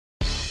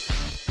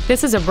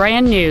This is a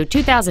brand new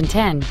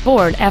 2010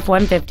 Ford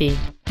F-150.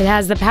 It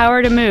has the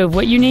power to move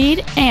what you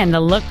need and the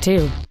look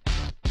too.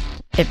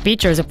 It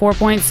features a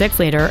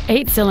 4.6-liter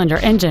 8-cylinder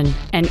engine,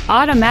 an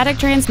automatic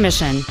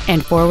transmission,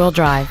 and 4-wheel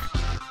drive.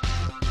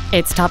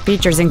 Its top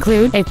features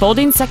include a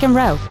folding second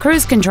row,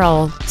 cruise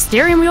control,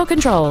 steering wheel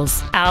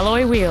controls,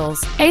 alloy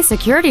wheels, a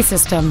security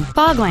system,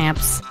 fog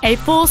lamps, a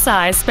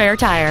full-size spare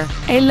tire,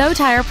 a low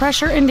tire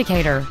pressure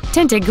indicator,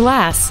 tinted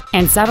glass,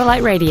 and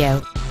satellite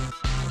radio.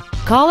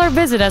 Call or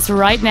visit us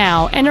right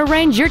now and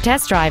arrange your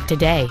test drive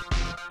today.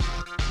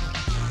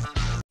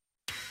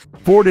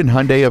 Ford and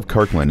Hyundai of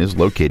Kirkland is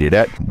located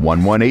at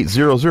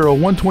 11800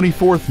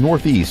 124th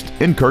Northeast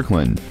in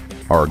Kirkland.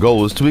 Our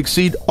goal is to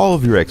exceed all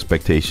of your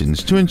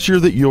expectations to ensure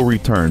that you'll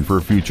return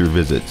for future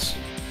visits.